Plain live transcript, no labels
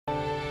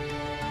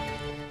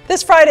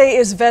This Friday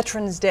is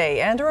Veterans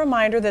Day, and a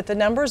reminder that the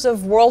numbers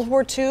of World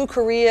War II,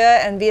 Korea,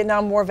 and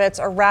Vietnam War vets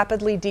are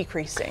rapidly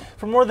decreasing.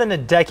 For more than a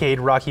decade,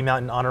 Rocky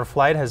Mountain Honor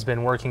Flight has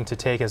been working to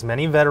take as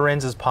many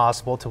veterans as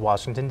possible to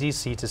Washington,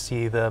 D.C. to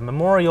see the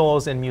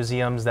memorials and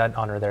museums that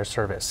honor their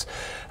service.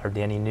 Our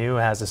Danny New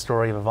has a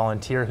story of a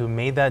volunteer who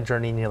made that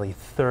journey nearly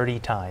 30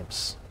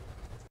 times.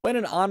 When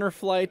an honor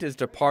flight is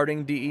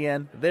departing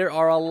DEN, there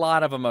are a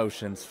lot of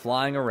emotions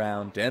flying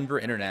around Denver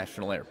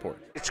International Airport.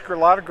 It's a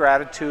lot of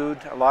gratitude,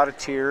 a lot of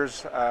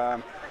tears.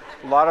 A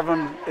lot of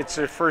them, it's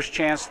their first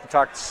chance to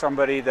talk to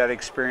somebody that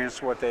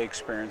experienced what they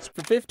experienced.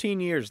 For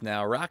 15 years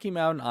now, Rocky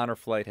Mountain Honor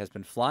Flight has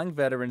been flying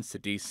veterans to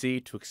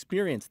D.C. to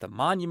experience the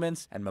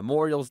monuments and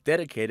memorials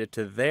dedicated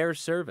to their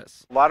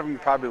service. A lot of them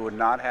probably would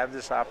not have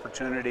this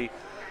opportunity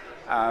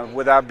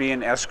without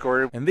being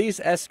escorted. And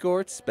these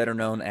escorts, better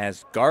known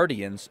as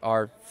guardians,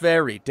 are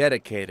very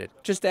dedicated.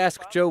 Just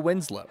ask Joe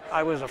Winslow.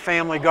 I was a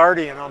family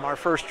guardian on our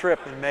first trip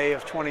in May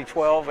of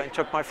 2012 and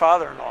took my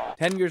father-in-law.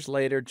 10 years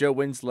later, Joe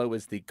Winslow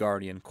is the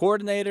guardian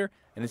coordinator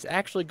and is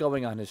actually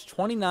going on his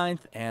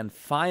 29th and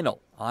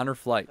final honor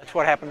flight. That's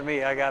what happened to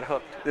me. I got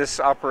hooked. This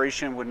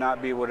operation would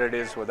not be what it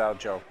is without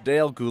Joe.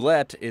 Dale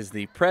Goulet is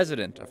the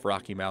president of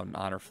Rocky Mountain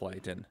Honor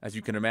Flight, and as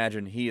you can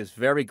imagine, he is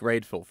very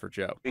grateful for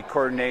Joe. He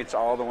coordinates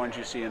all the ones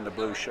you see in the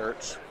blue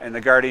shirts, and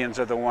the guardians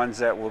are the ones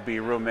that will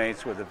be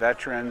roommates with the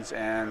veterans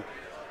and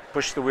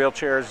push the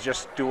wheelchairs,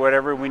 just do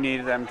whatever we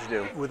need them to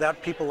do. Without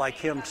people like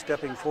him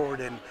stepping forward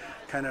and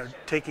kind of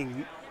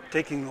taking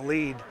the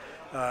lead,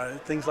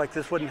 things like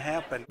this wouldn't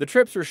happen. The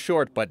trips are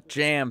short but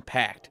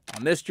jam-packed.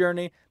 On this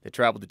journey, they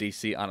traveled to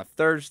D.C. on a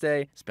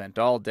Thursday, spent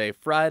all day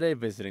Friday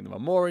visiting the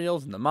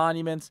memorials and the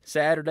monuments,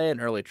 Saturday an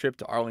early trip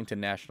to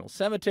Arlington National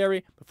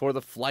Cemetery before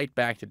the flight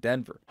back to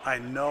Denver. I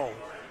know,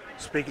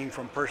 speaking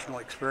from personal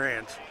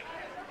experience,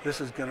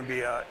 this is going to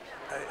be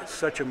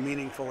such a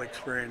meaningful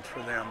experience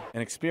for them.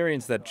 An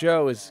experience that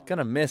Joe is going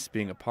to miss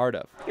being a part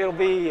of. It'll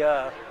be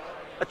a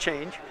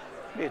change.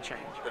 It'll be a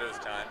change. But it was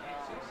time.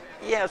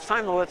 Yeah, it's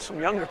time to let some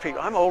younger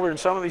people. I'm older than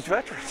some of these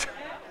veterans.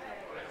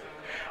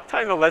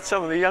 Time to let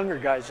some of the younger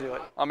guys do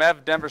it. On behalf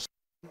of Denver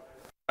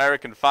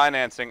American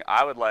Financing,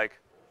 I would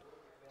like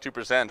to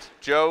present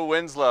Joe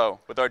Winslow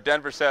with our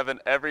Denver 7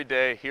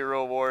 Everyday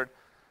Hero Award.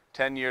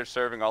 10 years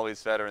serving all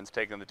these veterans,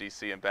 taking them to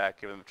D.C. and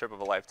back, giving them a trip of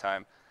a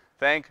lifetime.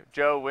 Thank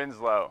Joe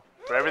Winslow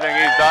for everything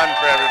he's done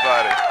for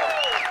everybody.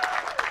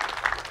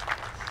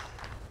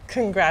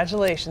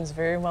 Congratulations,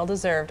 very well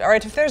deserved. All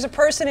right, if there's a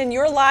person in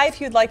your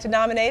life you'd like to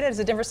nominate as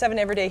a Denver 7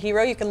 Everyday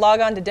Hero, you can log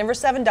on to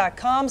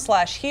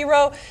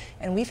denver7.com/hero,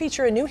 and we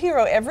feature a new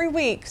hero every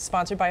week,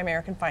 sponsored by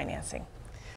American Financing.